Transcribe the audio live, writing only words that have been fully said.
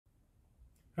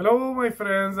Hello my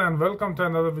friends and welcome to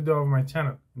another video of my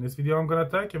channel. In this video I'm gonna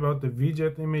talk about the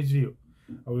widget ImageView.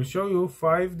 I will show you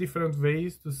 5 different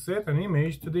ways to set an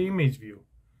image to the image view.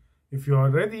 If you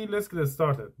are ready, let's get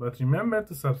started. But remember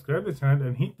to subscribe to the channel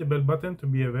and hit the bell button to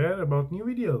be aware about new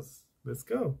videos. Let's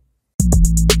go!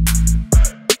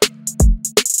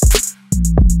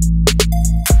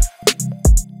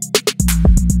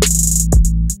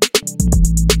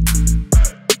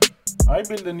 I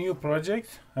built a new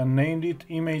project and named it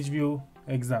ImageView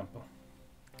example.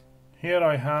 Here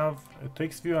I have a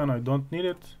text view and I don't need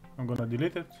it. I'm gonna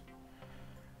delete it.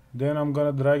 Then I'm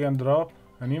gonna drag and drop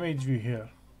an image view here.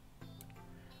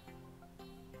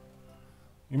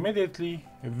 Immediately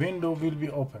a window will be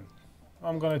opened.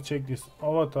 I'm gonna check this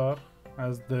avatar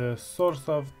as the source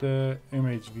of the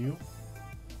image view.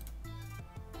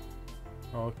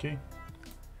 Okay.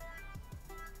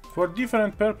 For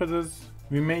different purposes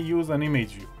we may use an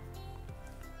image view.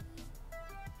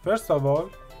 First of all,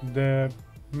 the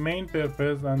main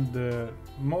purpose and the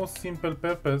most simple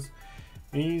purpose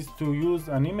is to use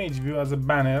an image view as a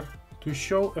banner to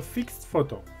show a fixed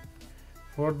photo.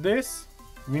 For this,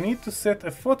 we need to set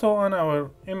a photo on our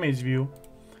image view.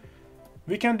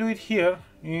 We can do it here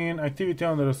in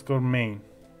activity_main.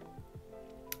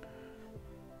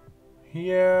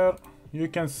 Here you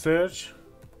can search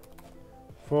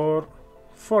for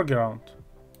foreground.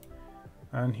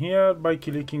 And here by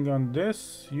clicking on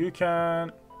this you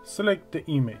can select the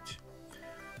image.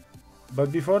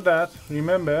 But before that,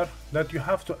 remember that you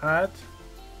have to add,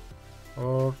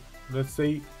 or let's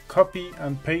say copy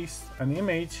and paste an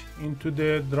image into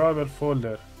the drawable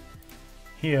folder.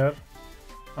 Here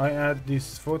I add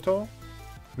this photo,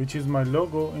 which is my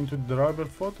logo, into the drawable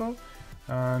photo,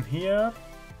 and here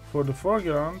for the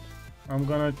foreground I'm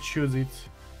gonna choose it,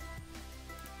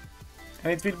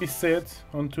 and it will be set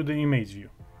onto the image view.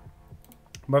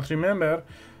 But remember,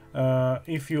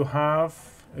 if you have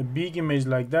a big image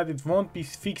like that, it won't be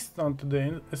fixed onto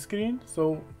the screen,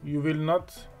 so you will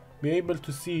not be able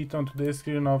to see it onto the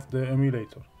screen of the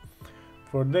emulator.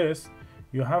 For this,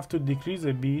 you have to decrease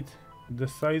a bit the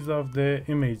size of the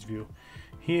image view.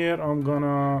 Here I'm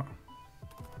gonna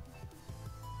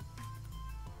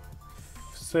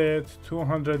set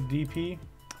 200 dp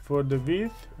for the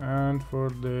width and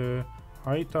for the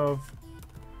height of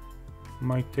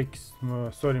my text,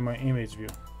 my image view,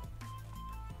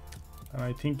 and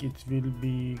I think it will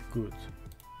be good.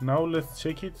 Now let's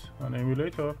check it on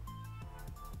emulator.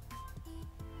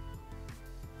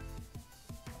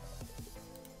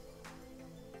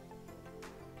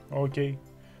 Okay,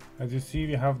 as you see,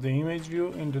 we have the image view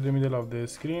into the middle of the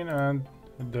screen and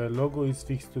the logo is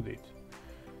fixed to it.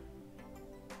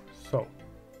 So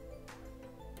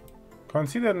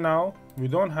consider now we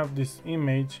don't have this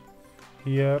image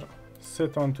here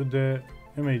set onto the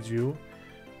image view,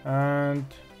 and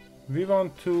we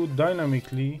want to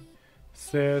dynamically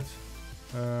set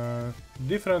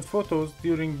different photos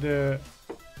during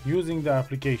using the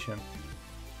application,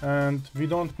 and we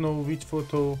don't know which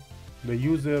photo the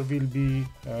user will be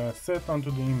set onto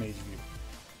the image view.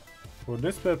 For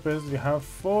this purpose, we have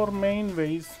 4 main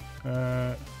ways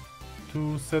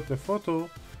to set a photo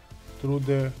through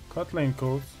the Kotlin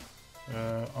codes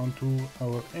onto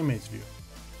our image view.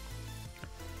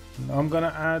 Now I'm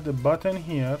gonna add a button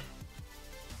here.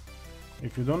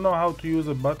 If you don't know how to use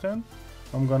a button,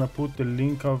 I'm gonna put the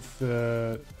link of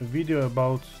a video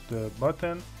about the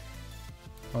button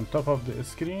on top of the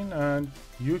screen, and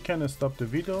you can stop the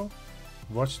video,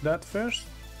 watch that first,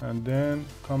 and then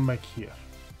come back here.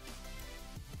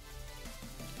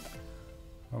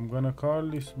 I'm gonna call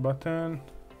this button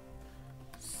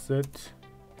set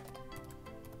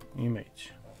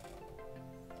image.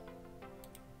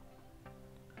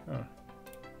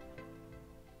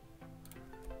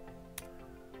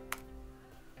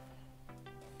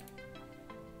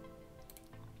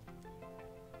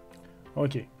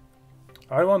 Okay,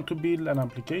 I want to build an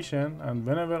application, and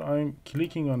whenever I'm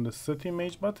clicking on the set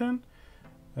image button,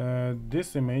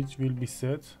 this image will be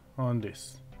set on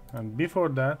this, and before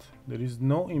that there is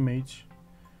no image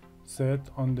set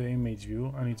on the image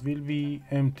view and it will be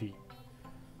empty.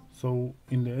 So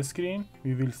in the screen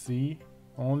we will see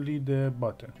only the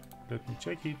button. Let me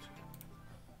check it.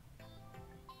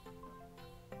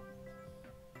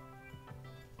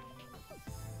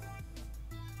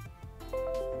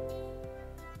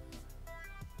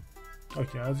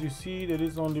 Okay, as you see, there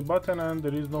is only button and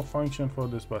there is no function for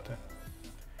this button.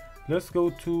 Let's go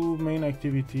to main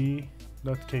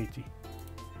activity.kt.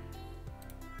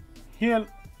 Here,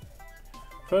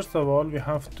 first of all, we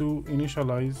have to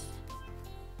initialize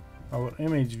our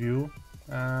image view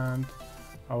and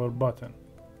our button.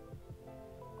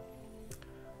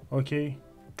 Okay,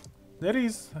 there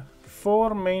is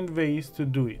 4 main ways to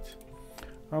do it.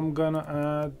 I'm gonna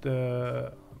add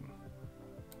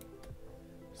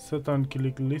set on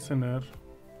click listener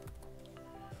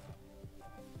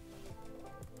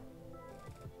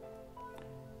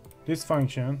this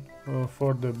function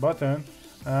for the button,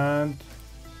 and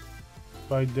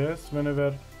by this,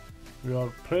 whenever we are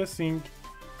pressing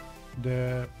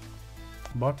the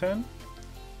button,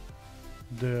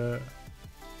 the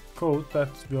code that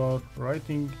we are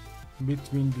writing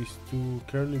between these 2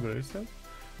 curly braces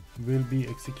will be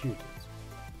executed.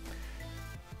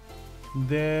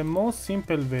 The most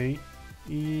simple way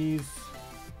is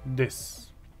this: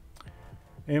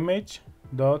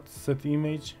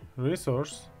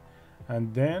 image.setImageResource,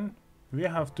 and then we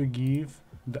have to give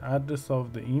the address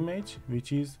of the image,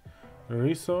 which is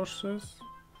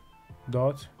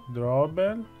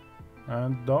resources.drawable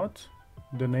and dot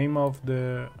the name of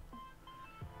the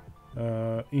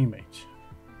image.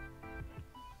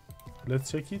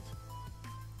 Let's check it.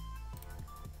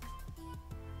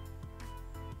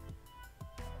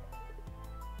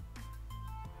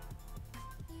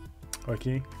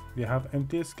 Okay, we have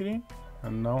empty screen,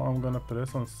 and now I'm gonna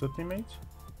press on set image.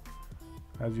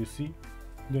 As you see,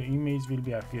 the image will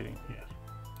be appearing here.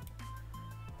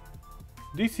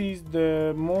 This is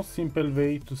the most simple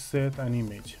way to set an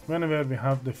image. Whenever we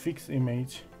have the fixed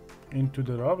image into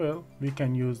the Drawable, we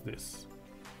can use this.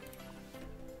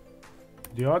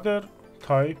 The other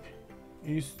type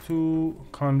is to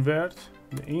convert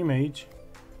the image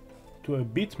to a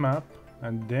bitmap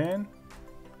and then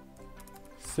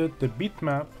set the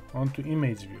bitmap onto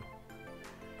ImageView.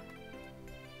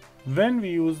 When we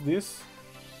use this,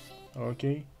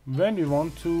 okay, when we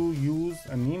want to use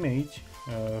an image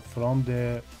from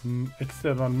the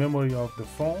external memory of the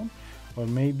phone, or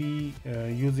maybe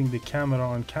using the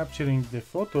camera and capturing the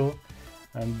photo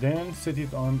and then set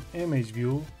it on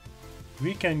ImageView,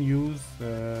 we can use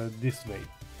this way.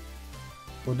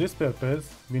 For this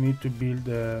purpose, we need to build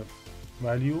a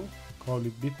value, call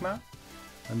it bitmap,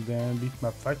 and then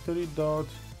bitmap factory dot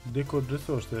decode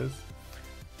resources,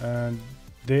 and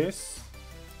this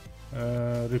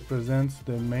represents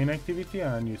the main activity,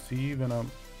 and you see when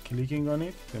I'm clicking on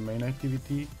it, the main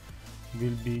activity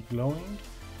will be glowing.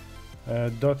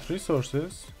 Dot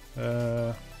resources,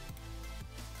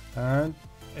 and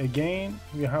again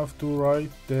we have to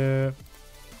write the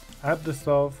address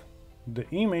of the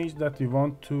image that we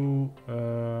want to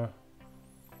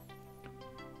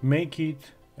make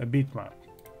it a bitmap,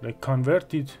 like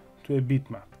convert it to a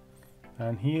bitmap,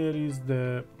 and here is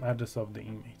the address of the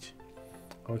image.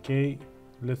 Okay,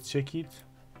 let's check it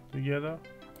together.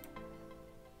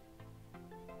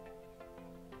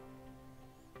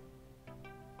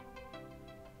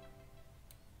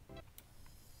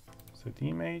 Set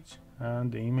image,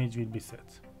 and the image will be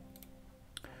set.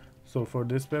 So for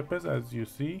this purpose, as you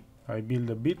see, I build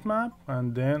a bitmap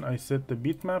and then I set the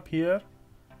bitmap here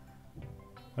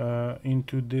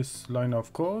into this line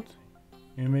of code,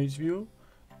 ImageView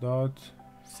dot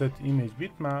set image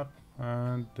bitmap,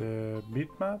 and the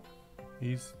bitmap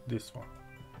is this one.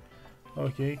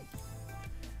 Okay,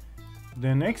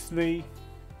 the next way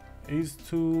is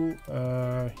to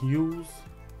use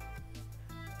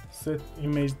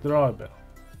setImageDrawable.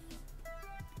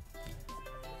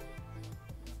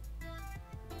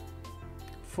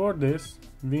 For this,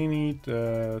 we need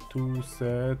to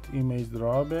set image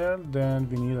drawable, then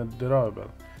we need a drawable,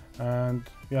 and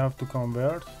we have to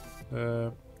convert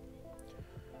the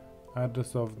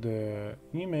address of the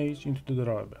image into the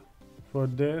drawable. For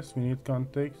this, we need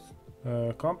context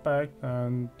compact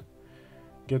and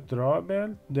get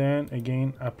drawable, then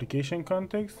again application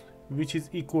context, which is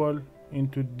equal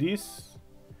into this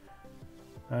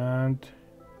and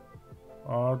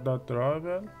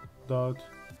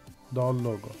r.drawable.doll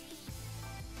logo.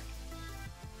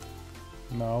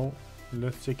 Now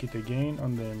let's check it again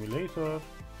on the emulator.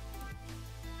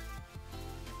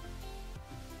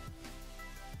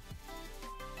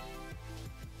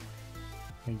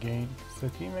 Again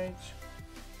set image,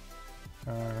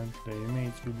 and the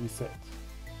image will be set.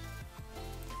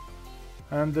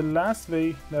 And the last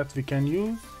way that we can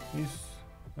use is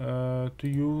to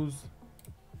use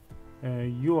a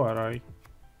URI,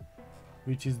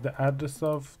 which is the address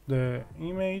of the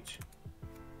image,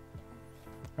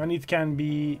 and it can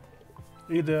be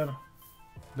either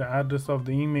the address of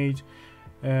the image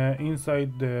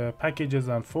inside the packages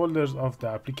and folders of the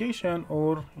application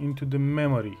or into the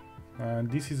memory. And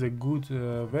this is a good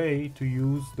way to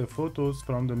use the photos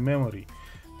from the memory,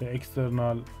 the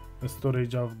external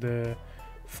storage of the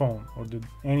phone or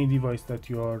any device that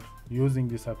you are using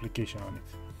this application on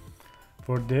it.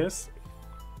 For this,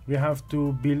 we have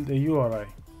to build a URI,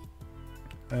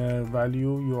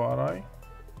 value URI,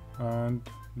 and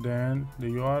then the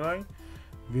URI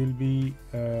will be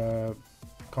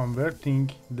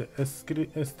converting the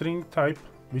string type,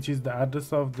 which is the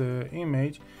address of the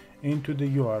image, into the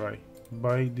URI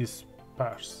by this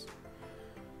parse.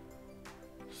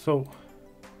 So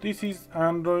this is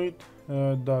Android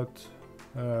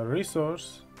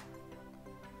resource,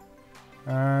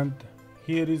 and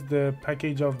here is the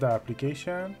package of the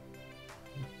application,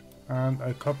 and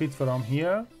I copied from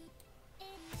here.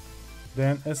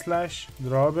 Then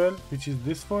 /drawable, which is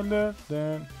this folder,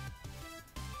 then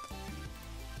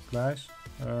slash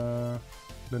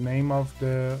the name of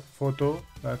the photo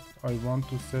that I want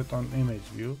to set on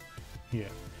ImageView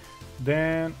here.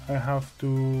 Then I have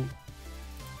to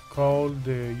call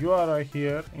the URI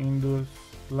here in this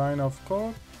line of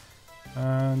code,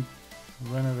 and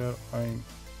whenever I'm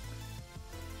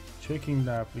checking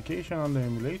the application on the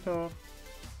emulator,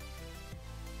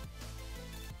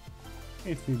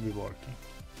 it will be working.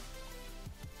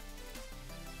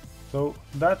 So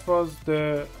that was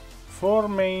the 4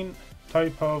 main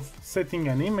type of setting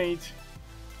an image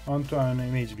onto an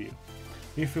image view.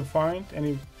 If you find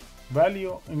any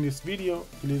value in this video,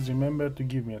 please remember to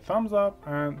give me a thumbs up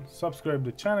and subscribe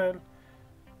the channel,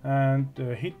 and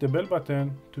hit the bell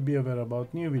button to be aware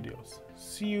about new videos.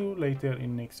 See you later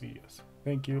in next videos.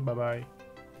 Thank you. Bye bye.